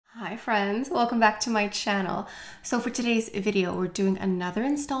Hi friends, welcome back to my channel. So for today's video, we're doing another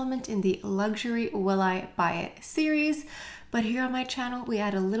installment in the Luxury Will I Buy It series. But here on my channel, we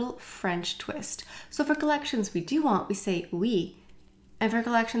add a little French twist. So for collections we do want, we say oui. And for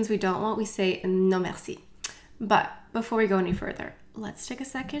collections we don't want, we say non merci. But before we go any further, let's take a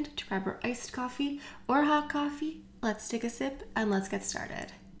second to grab our iced coffee or hot coffee. Let's take a sip and let's get started.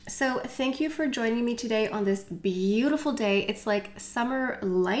 So thank you for joining me today on this beautiful day. It's like summer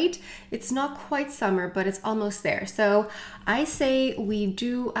light. It's not quite summer, but it's almost there. So I say we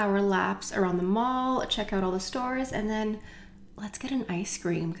do our laps around the mall, check out all the stores, and then let's get an ice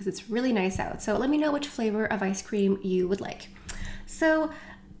cream because it's really nice out. So let me know which flavor of ice cream you would like. So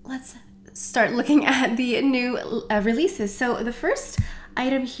let's start looking at the new releases. So the first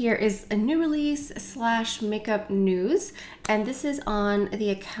item here is a new release / makeup news, and this is on the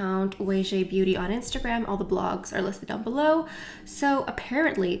account Oui Beauty on Instagram. All the blogs are listed down below. So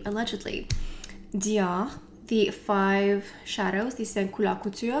apparently, allegedly, Dior, the 5 shadows, the 5 couleurs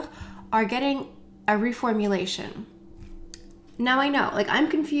couture, are getting a reformulation. Now I know, like, I'm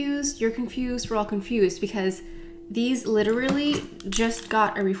confused, you're confused, we're all confused because these literally just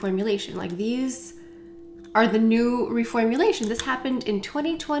got a reformulation. Like, these are the new reformulation. This happened in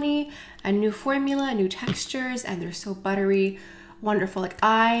 2020, a new formula, new textures, and they're so buttery, wonderful. Like,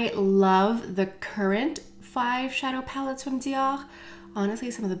 I love the current 5 shadow palettes from Dior. Honestly,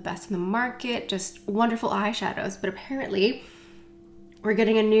 some of the best in the market, just wonderful eyeshadows. But apparently, we're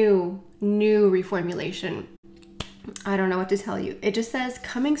getting a new reformulation. I don't know what to tell you. It just says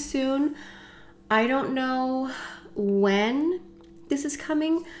coming soon. I don't know when this is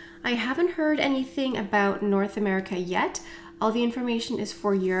coming. I haven't heard anything about North America yet. All the information is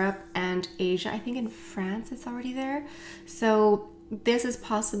for Europe and Asia. I think in France it's already there. So this is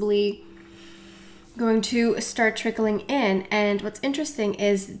possibly going to start trickling in. And what's interesting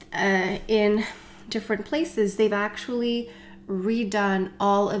is in different places, they've actually redone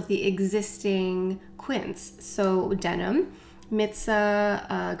all of the existing quints. So denim,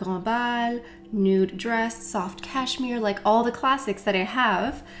 Mitza, Grand Bal, nude dress, soft cashmere, like all the classics that I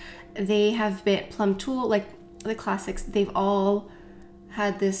have, they have been plum tulle, like the classics, they've all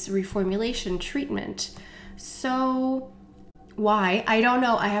had this reformulation treatment. So why? I don't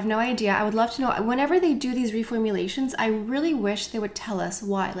know. I have no idea. I would love to know. Whenever they do these reformulations, I really wish they would tell us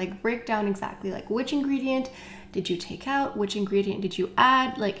why, like break down exactly like which ingredient did you take out, which ingredient did you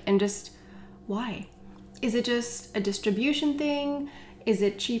add, like, and just why. Is it just a distribution thing? Is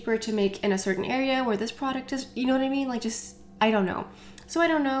it cheaper to make in a certain area where this product is, you know what I mean? Like, just, I don't know. So I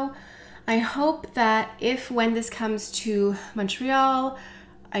don't know. I hope that when this comes to Montreal,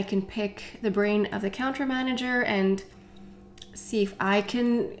 I can pick the brain of the counter manager and see if I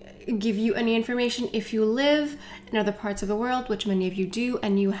can give you any information. If you live in other parts of the world, which many of you do,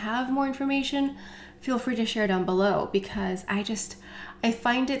 and you have more information, feel free to share down below because I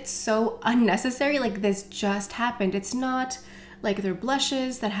find it so unnecessary. Like, this just happened. It's not like they're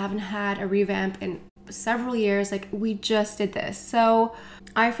blushes that haven't had a revamp in several years. Like, we just did this. So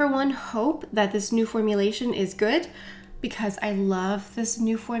I, for one, hope that this new formulation is good because I love this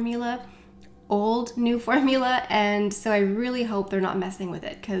new formula, new formula. And so I really hope they're not messing with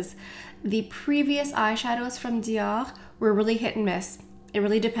it because the previous eyeshadows from Dior were really hit and miss. It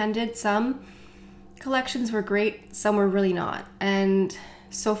really depended. Some collections were great, some were really not. And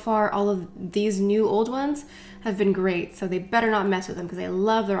so far, all of these new old ones have been great, so they better not mess with them because I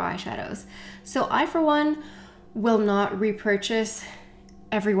love their eyeshadows. So I, for one, will not repurchase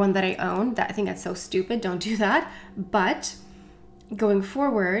every one that I own. I think that's so stupid. Don't do that. But going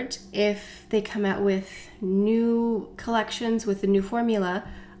forward, if they come out with new collections with the new formula,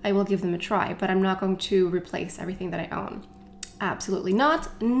 I will give them a try, but I'm not going to replace everything that I own. Absolutely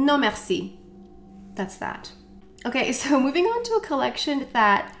not. No merci. That's that. Okay, so moving on to a collection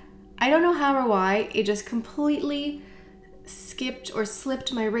that I don't know how or why, it just completely skipped or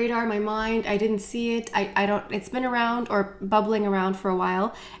slipped my radar, my mind. I didn't see it. It's been around or bubbling around for a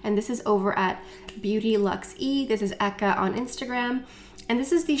while. And this is over at Beauty Luxe E. This is Eka on Instagram. And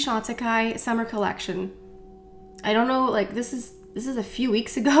this is the Chantecaille summer collection. I don't know, like, this is a few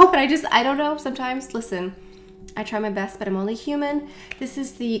weeks ago, but I don't know. Sometimes, listen, I try my best, but I'm only human. This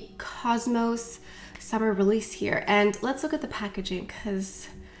is the Cosmos summer release here. And let's look at the packaging because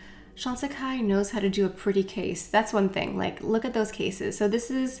Chantecaille knows how to do a pretty case. That's one thing. Like, look at those cases. So this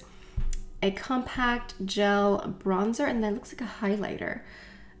is a compact gel bronzer, and then looks like a highlighter.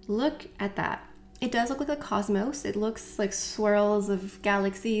 Look at that. It does look like a cosmos. It looks like swirls of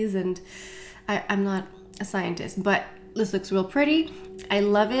galaxies, and I'm not a scientist, but this looks real pretty. I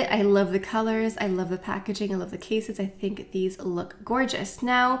love it. I love the colors. I love the packaging. I love the cases. I think these look gorgeous.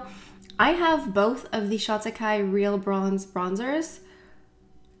 Now, I have both of the Shattukai Real Bronze bronzers.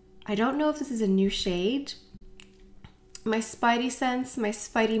 I don't know if this is a new shade. My spidey sense, my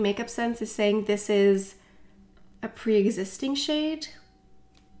spidey makeup sense is saying this is a pre-existing shade.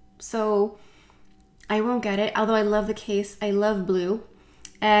 So I won't get it, although I love the case. I love blue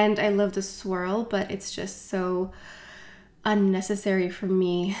and I love the swirl, but it's just so unnecessary for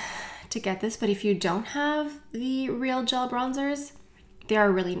me to get this. But if you don't have the real gel bronzers, they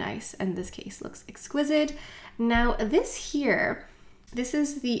are really nice, and this case looks exquisite. Now this here, this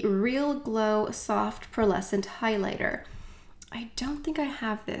is the Real Glow Soft Pearlescent Highlighter. I don't think I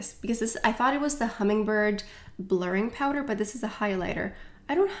have this because this, I thought it was the Hummingbird blurring powder, but this is a highlighter.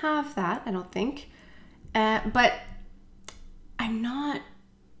 I don't have that, I don't think. But I'm not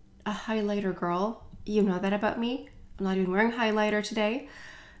a highlighter girl. You know that about me. I'm not even wearing highlighter today.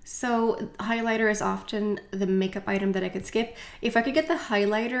 So highlighter is often the makeup item that I could skip. If I could get the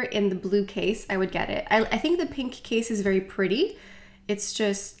highlighter in the blue case, I would get it. I think the pink case is very pretty. It's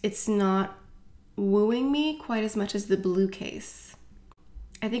just, it's not wooing me quite as much as the blue case.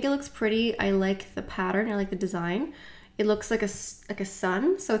 I think it looks pretty. I like the pattern. I like the design. It looks like a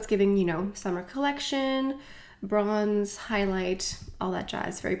sun. So it's giving, you know, summer collection, bronze, highlight, all that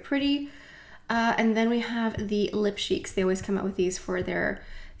jazz. Very pretty. And then we have the lip cheeks. They always come out with these for their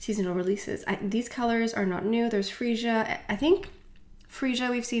seasonal releases. These colors are not new. There's Freesia. I think Freesia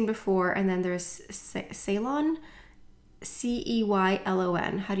we've seen before. And then there's Ceylon,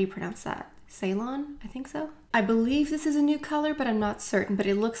 C-E-Y-L-O-N. How do you pronounce that? Ceylon? I think so. I believe this is a new color, but I'm not certain. But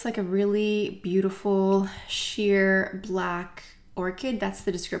it looks like a really beautiful sheer black orchid. That's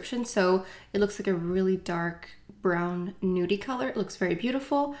the description. So it looks like a really dark brown nudie color. It looks very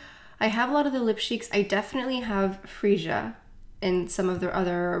beautiful. I have a lot of the lip cheeks. I definitely have Freesia in some of their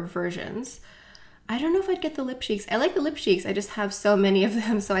other versions. I don't know if I'd get the lip cheeks. I like the lip cheeks. I just have so many of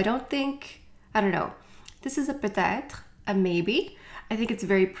them. So I don't think, I don't know. This is a peut-être, a maybe. I think it's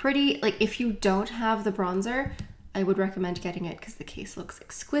very pretty. Like if you don't have the bronzer, I would recommend getting it because the case looks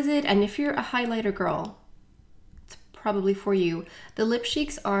exquisite. And if you're a highlighter girl, it's probably for you. The lip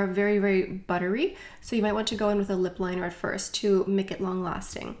cheeks are very, very buttery. So you might want to go in with a lip liner at first to make it long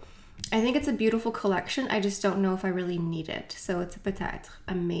lasting. I think it's a beautiful collection. I just don't know if I really need it. So it's a peut-être,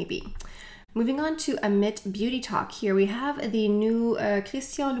 a maybe. Moving on to a Mit Beauty Talk. Here we have the new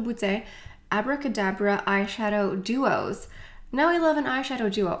Christian Louboutin Abracadabra eyeshadow duos. Now I love an eyeshadow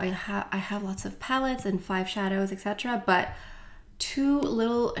duo. I have lots of palettes and 5 shadows, etc. But 2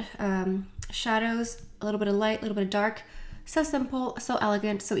 little shadows, a little bit of light, a little bit of dark. So simple, so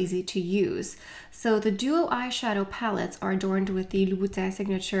elegant, so easy to use. So the duo eyeshadow palettes are adorned with the Louboutin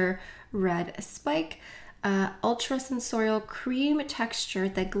signature red spike, ultra sensorial cream texture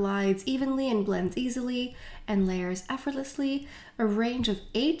that glides evenly and blends easily and layers effortlessly, a range of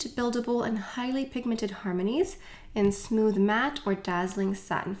 8 buildable and highly pigmented harmonies in smooth matte or dazzling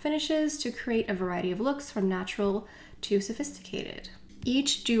satin finishes to create a variety of looks from natural to sophisticated.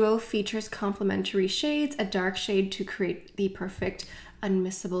 Each duo features complementary shades, a dark shade to create the perfect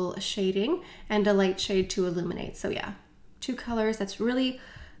unmissable shading and a light shade to illuminate. So yeah, 2 colors. That's really,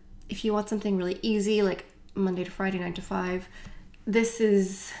 if you want something really easy, like Monday to Friday, 9 to 5, this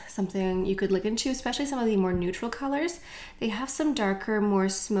is something you could look into, especially some of the more neutral colors. They have some darker, more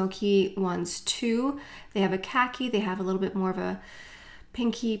smoky ones too. They have a khaki, they have a little bit more of a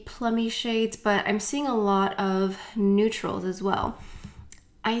pinky plummy shades, but I'm seeing a lot of neutrals as well.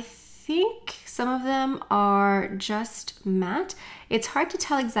 I think some of them are just matte. It's hard to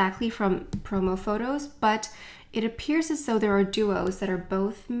tell exactly from promo photos, but it appears as though there are duos that are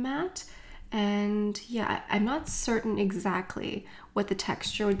both matte. And yeah, I'm not certain exactly what the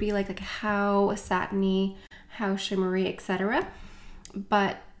texture would be like how satiny, how shimmery, etc.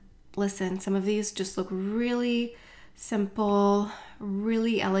 But listen, some of these just look really simple,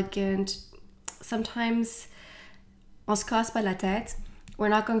 really elegant. Sometimes on se casse pas la tête. We're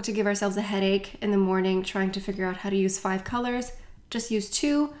not going to give ourselves a headache in the morning trying to figure out how to use 5 colors. Just use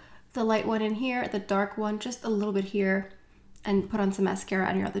 2, the light one in here, the dark one just a little bit here, and put on some mascara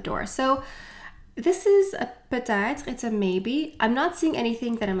and you're out the door. So this is a peut-être, it's a maybe. I'm not seeing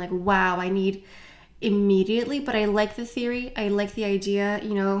anything that I'm like, wow, I need immediately, but I like the theory. I like the idea,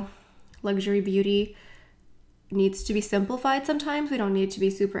 you know, luxury beauty needs to be simplified sometimes. We don't need it to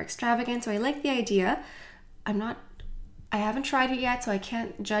be super extravagant. So I like the idea. I haven't tried it yet, so I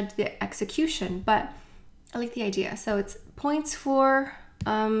can't judge the execution, but I like the idea. So it's points for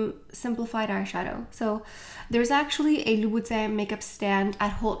simplified eyeshadow. So there's actually a Louboutin makeup stand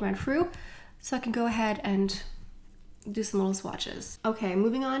at Holt Renfrew, so I can go ahead and do some little swatches. Okay,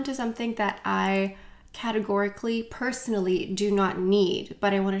 moving on to something that I categorically, personally do not need,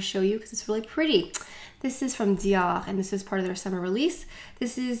 but I want to show you because it's really pretty. This is from Dior, and this is part of their summer release.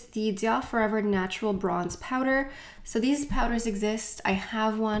 This is the Dior Forever Natural Bronze Powder. So these powders exist. I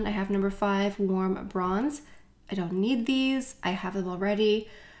have one. I have number 5 Warm Bronze. I don't need these. I have them already.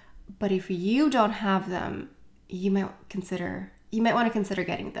 But if you don't have them, you might want to consider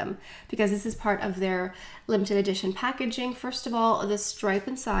getting them, because this is part of their limited edition packaging. First of all, the stripe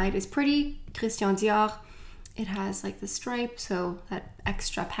inside is pretty Christian Dior. It has like the stripe, so that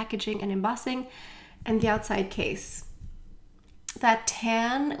extra packaging and embossing, and the outside case. That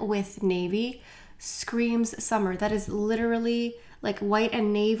tan with navy screams summer. That is literally like white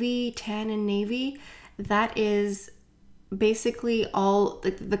and navy, tan and navy. That is basically all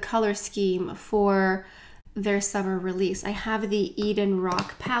the color scheme for their summer release. I have the Eden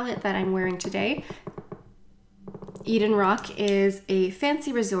Rock palette that I'm wearing today. Eden Rock is a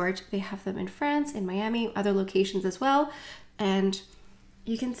fancy resort. They have them in France, in Miami, other locations as well. And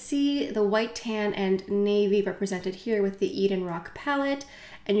you can see the white, tan, and navy represented here with the Eden Rock palette.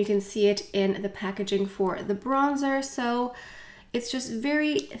 And you can see it in the packaging for the bronzer. So it's just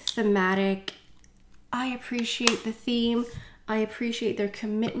very thematic. I appreciate the theme. I appreciate their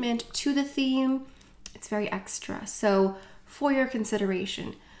commitment to the theme. It's very extra. So for your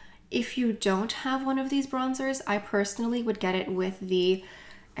consideration, if you don't have one of these bronzers, I personally would get it with the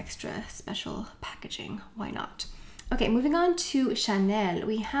extra special packaging. Why not? Okay, moving on to Chanel.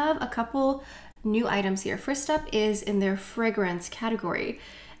 We have a couple new items here. First up is in their fragrance category.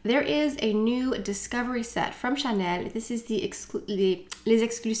 There is a new discovery set from Chanel. This is Les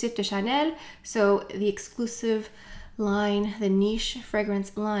Exclusifs de Chanel. So the exclusive line, the niche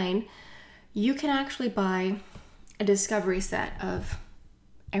fragrance line. You can actually buy a discovery set of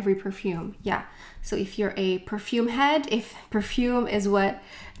every perfume. Yeah. So if you're a perfume head, if perfume is what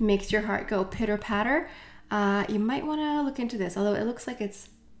makes your heart go pitter patter, you might want to look into this. Although it looks like it's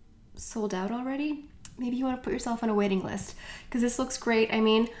sold out already. Maybe you want to put yourself on a waiting list, because this looks great. I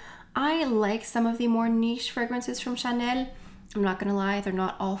mean, I like some of the more niche fragrances from Chanel. I'm not gonna lie, they're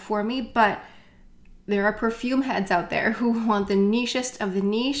not all for me, but there are perfume heads out there who want the nichest of the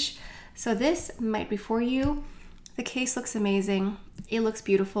niche. So this might be for you. The case looks amazing. It looks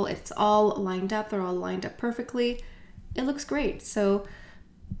beautiful. It's all lined up. They're all lined up perfectly. It looks great. So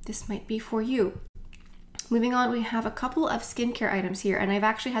this might be for you. Moving on, we have a couple of skincare items here, and I've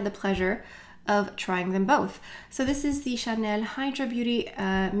actually had the pleasure of trying them both. So this is the Chanel Hydra Beauty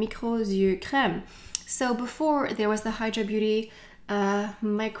Micro Yeux Crème. So before there was the Hydra Beauty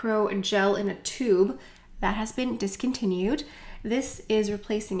micro gel in a tube that has been discontinued. This is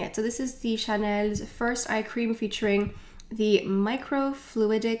replacing it. So this is the Chanel's first eye cream featuring the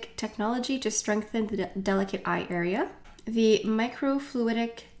microfluidic technology to strengthen the delicate eye area. The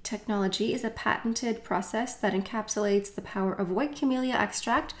microfluidic technology is a patented process that encapsulates the power of white camellia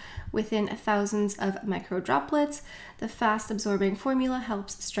extract within thousands of micro droplets. The fast absorbing formula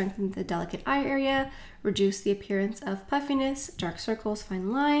helps strengthen the delicate eye area, reduce the appearance of puffiness, dark circles,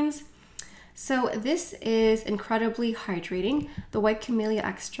 fine lines. So this is incredibly hydrating. The white camellia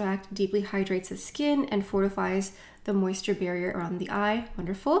extract deeply hydrates the skin and fortifies the moisture barrier around the eye.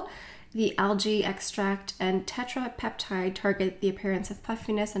 Wonderful. The algae extract and tetrapeptide target the appearance of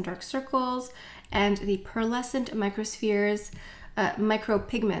puffiness and dark circles, and the pearlescent microspheres,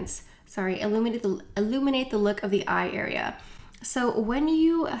 micropigments, illuminate the look of the eye area. So when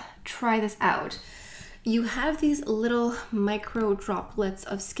you try this out, you have these little micro droplets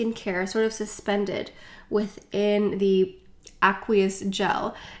of skincare sort of suspended within the aqueous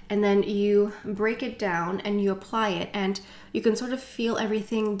gel, and then you break it down and you apply it, and you can sort of feel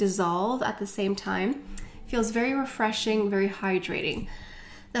everything dissolve at the same time. It feels very refreshing, very hydrating.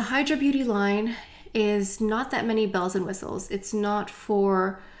 The Hydra Beauty line is not that many bells and whistles. It's not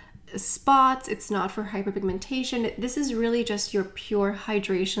for spots, it's not for hyperpigmentation. This is really just your pure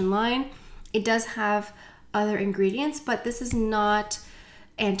hydration line. It does have other ingredients, but this is not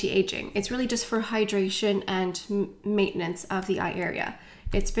anti-aging. It's really just for hydration and maintenance of the eye area.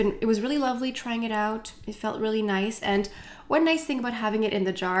 It was really lovely trying it out. It felt really nice. And one nice thing about having it in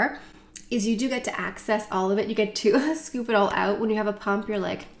the jar is you do get to access all of it. You get to scoop it all out. When you have a pump, you're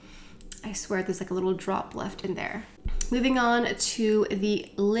like, I swear there's like a little drop left in there. Moving on to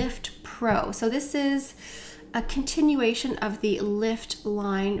the Lift Pro. So this is a continuation of the Lift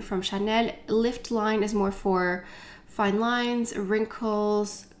line from Chanel. Lift line is more for fine lines,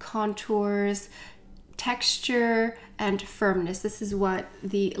 wrinkles, contours, texture, and firmness. This is what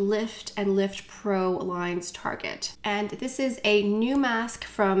the Lift and Lift Pro lines target. And this is a new mask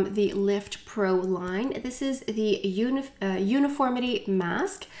from the Lift Pro line. This is the Uniformity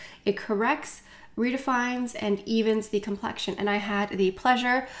Mask. It corrects, redefines, and evens the complexion. And I had the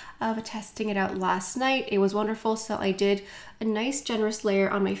pleasure of testing it out last night. It was wonderful. So I did a nice generous layer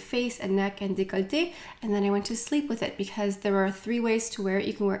on my face and neck and décolleté, and then I went to sleep with it because there are 3 ways to wear it.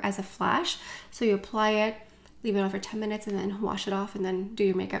 You can wear it as a flash. So you apply it, leave it on for 10 minutes, and then wash it off, and then do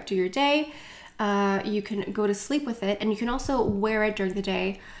your makeup, do your day. You can go to sleep with it, and you can also wear it during the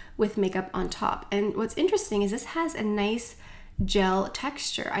day with makeup on top. And what's interesting is this has a nice gel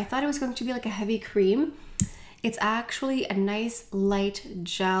texture. I thought it was going to be like a heavy cream. It's actually a nice light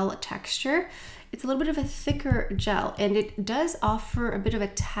gel texture. It's a little bit of a thicker gel, and it does offer a bit of a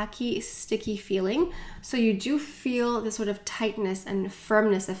tacky, sticky feeling. So you do feel this sort of tightness and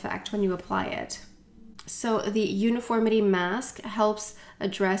firmness effect when you apply it. So the Uniformity Mask helps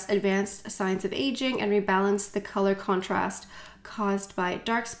address advanced signs of aging and rebalance the color contrast caused by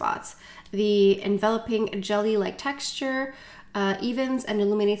dark spots. The enveloping jelly-like texture evens and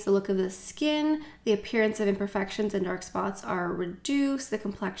illuminates the look of the skin. The appearance of imperfections and dark spots are reduced. The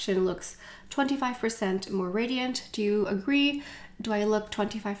complexion looks 25% more radiant. Do you agree? Do I look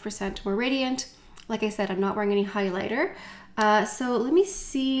 25% more radiant? Like I said, I'm not wearing any highlighter. So let me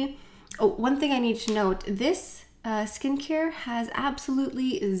see. Oh, one thing I need to note, this skincare has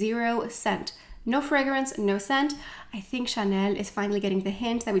absolutely 0 scent. No fragrance, no scent. I think Chanel is finally getting the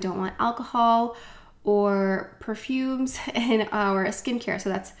hint that we don't want alcohol or perfumes in our skincare. So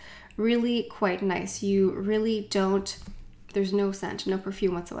that's really quite nice. You really don't, there's no scent, no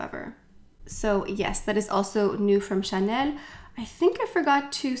perfume whatsoever. So yes, that is also new from Chanel. I think I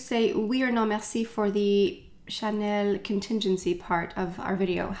forgot to say Oui or Non Merci for the Chanel contingency part of our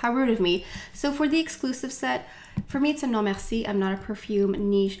video. How rude of me. So for the exclusive set, for me it's a non merci. I'm not a perfume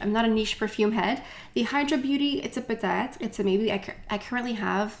niche. I'm not a niche perfume head. The Hydra Beauty, it's a peut-être. It's a maybe. I currently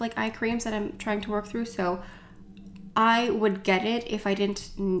have like eye creams that I'm trying to work through, so I would get it if I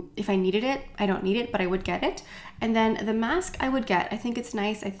needed it. I don't need it, but I would get it. And then the mask I would get. I think it's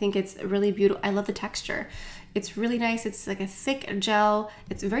nice. I think it's really beautiful. I love the texture. It's really nice. It's like a thick gel.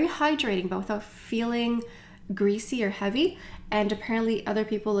 It's very hydrating, but without feeling greasy or heavy. And apparently other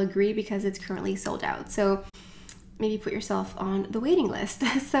people agree because it's currently sold out. So maybe put yourself on the waiting list.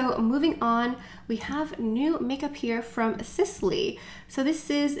 So moving on, we have new makeup here from Sisley. So this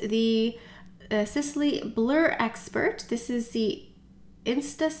is the Sisley Blur Expert. This is the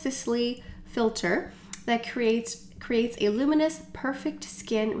Insta Sisley filter that creates a luminous, perfect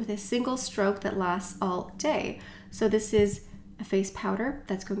skin with a single stroke that lasts all day. So this is a face powder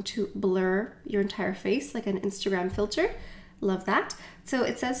that's going to blur your entire face like an Instagram filter. Love that. So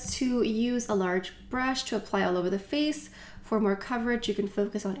it says to use a large brush to apply all over the face. For more coverage, you can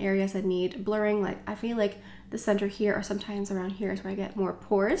focus on areas that need blurring. Like I feel like the center here or sometimes around here is where I get more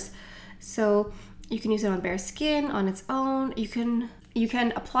pores. So you can use it on bare skin on its own. You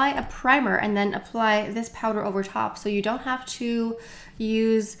can apply a primer and then apply this powder over top. So you don't have to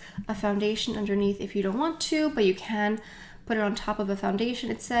use a foundation underneath if you don't want to, but you can put it on top of a foundation.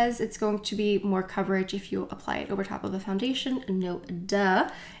 It says it's going to be more coverage if you apply it over top of a foundation. No duh.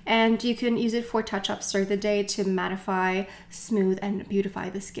 And you can use it for touch-ups during the day to mattify, smooth, and beautify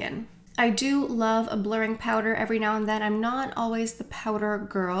the skin. I do love a blurring powder every now and then. I'm not always the powder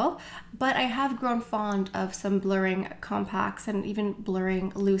girl, but I have grown fond of some blurring compacts and even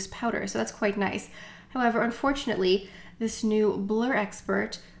blurring loose powder, so that's quite nice. However, unfortunately, this new Blur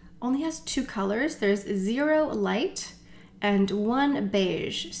Expert only has 2 colors. There's 0 light and 1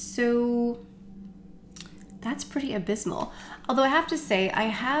 beige, so that's pretty abysmal. Although I have to say, I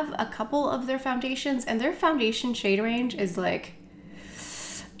have a couple of their foundations, and their foundation shade range is like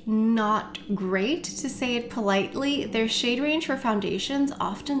not great, to say it politely. Their shade range for foundations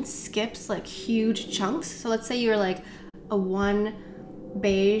often skips like huge chunks. So let's say you're like a 1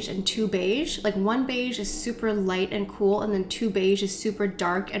 beige and 2 beige. Like 1 beige is super light and cool, and then 2 beige is super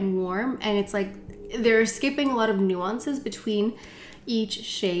dark and warm, and it's like they're skipping a lot of nuances between each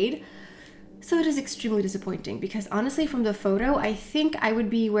shade. So it is extremely disappointing because honestly from the photo, I think I would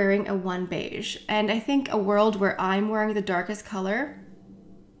be wearing a 1 beige. And I think a world where I'm wearing the darkest color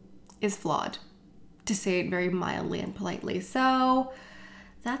is flawed, to say it very mildly and politely. So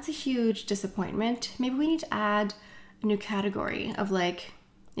that's a huge disappointment. Maybe we need to add a new category of like,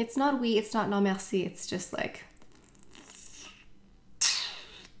 it's not oui, it's not non merci, it's just like,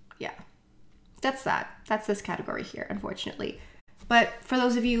 yeah. That's this category here, unfortunately. But for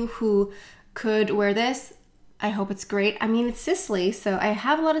those of you who could wear this, I hope it's great. I mean, it's Sisley, so I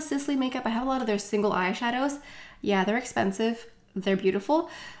have a lot of Sisley makeup. I have a lot of their single eyeshadows, Yeah, they're expensive. They're beautiful.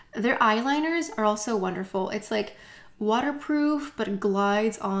 Their eyeliners are also wonderful. It's like waterproof, but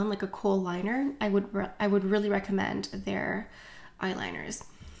glides on like a kohl liner. I would really recommend their eyeliners.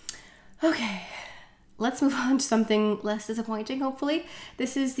 Okay, let's move on to something less disappointing, hopefully.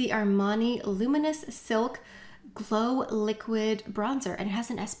 This is the Armani Luminous Silk Glow Liquid Bronzer, and it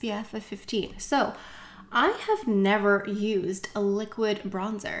has an SPF of 15. So I have never used a liquid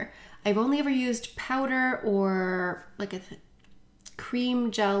bronzer. I've only ever used powder or like a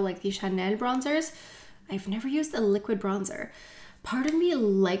cream gel like the Chanel bronzers. I've never used a liquid bronzer. Part of me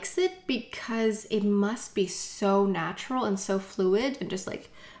likes it because it must be so natural and so fluid and just like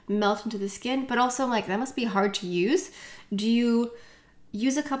melt into the skin, but also like that must be hard to use. Do you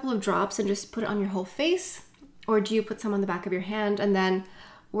use a couple of drops and just put it on your whole face? Or do you put some on the back of your hand and then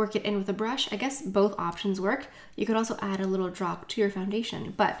work it in with a brush? I guess both options work. You could also add a little drop to your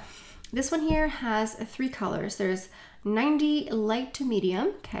foundation, but this one here has 3 colors. There's 90 light to medium,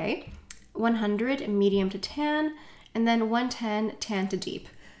 okay, 100 medium to tan, and then 110 tan to deep.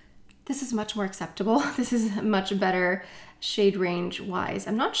 This is much more acceptable. This is much better shade range wise.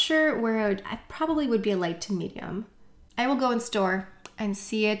 I'm not sure where I probably would be a light to medium. I will go in store and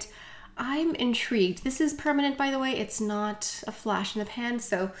see it. I'm intrigued. This is permanent, by the way. It's not a flash in the pan,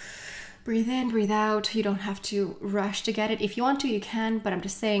 so breathe in, breathe out. You don't have to rush to get it. If you want to, you can, but I'm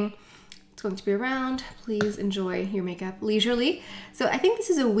just saying it's going to be around. Please enjoy your makeup leisurely. So I think this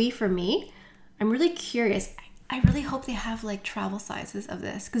is a oui for me. I'm really curious. I really hope they have like travel sizes of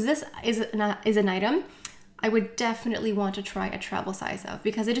this, because this is an item I would definitely want to try a travel size of,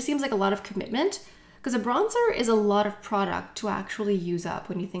 because it just seems like a lot of commitment, because a bronzer is a lot of product to actually use up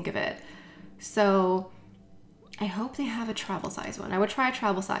when you think of it. So I hope they have a travel size one. I would try a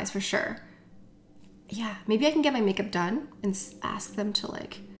travel size for sure. Yeah, maybe I can get my makeup done and ask them to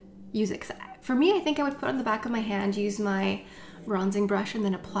like use it. 'Cause for me, I think I would put it on the back of my hand, use my bronzing brush, and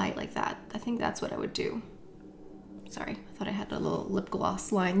then apply it like that. I think that's what I would do. Sorry, I thought I had a little lip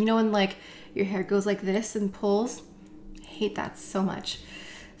gloss line. You know when like your hair goes like this and pulls? I hate that so much.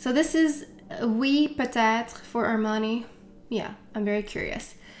 So this is Oui Peut-être for Armani. Yeah, I'm very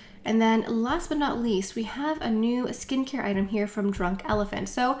curious. And then last but not least, we have a new skincare item here from Drunk Elephant.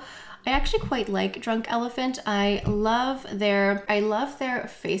 So I actually quite like Drunk Elephant. I love their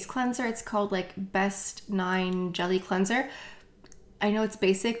face cleanser. It's called like Best 9 Jelly Cleanser. I know it's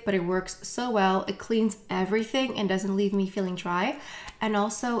basic, but it works so well. It cleans everything and doesn't leave me feeling dry. And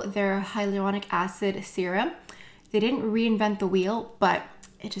also their hyaluronic acid serum. They didn't reinvent the wheel, but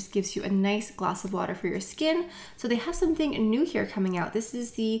it just gives you a nice glass of water for your skin. So they have something new here coming out. This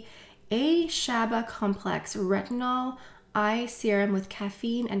is the A Shaba Complex Retinol Eye Serum with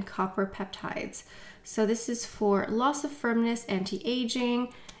caffeine and copper peptides. So this is for loss of firmness,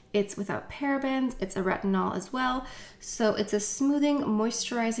 anti-aging. It's without parabens, it's a retinol as well. So it's a smoothing,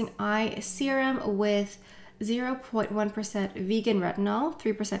 moisturizing eye serum with 0.1% vegan retinol,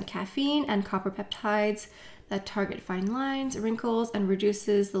 3% caffeine, and copper peptides that target fine lines, wrinkles, and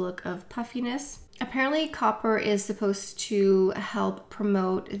reduces the look of puffiness. Apparently, copper is supposed to help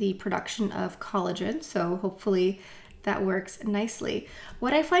promote the production of collagen, so hopefully that works nicely.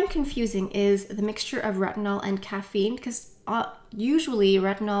 What I find confusing is the mixture of retinol and caffeine, because usually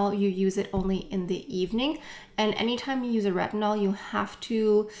retinol, you use it only in the evening, and anytime you use a retinol, you have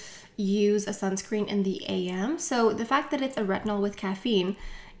to use a sunscreen in the AM. So the fact that it's a retinol with caffeine,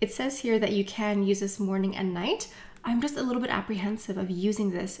 it says here that you can use this morning and night. I'm just a little bit apprehensive of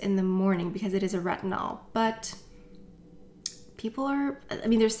using this in the morning because it is a retinol, but people are, I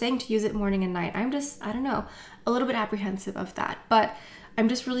mean, they're saying to use it morning and night. I'm just, I don't know, a little bit apprehensive of that, but I'm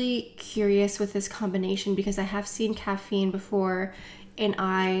just really curious with this combination because I have seen caffeine before in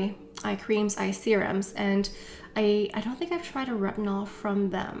eye creams, eye serums, and I don't think I've tried a retinol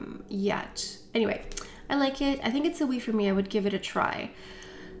from them yet. Anyway, I like it. I think it's a oui for me. I would give it a try.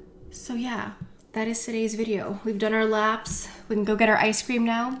 So yeah, that is today's video. We've done our laps. We can go get our ice cream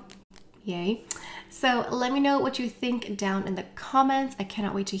now. Yay. So let me know what you think down in the comments. I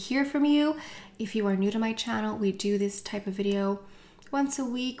cannot wait to hear from you. If you are new to my channel, we do this type of video once a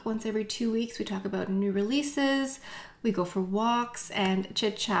week, once every 2 weeks. We talk about new releases, we go for walks, and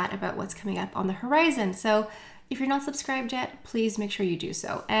chit chat about what's coming up on the horizon. So if you're not subscribed yet, please make sure you do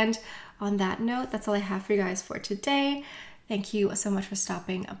so. And on that note, that's all I have for you guys for today. Thank you so much for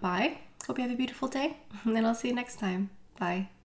stopping by. Hope you have a beautiful day, and I'll see you next time. Bye.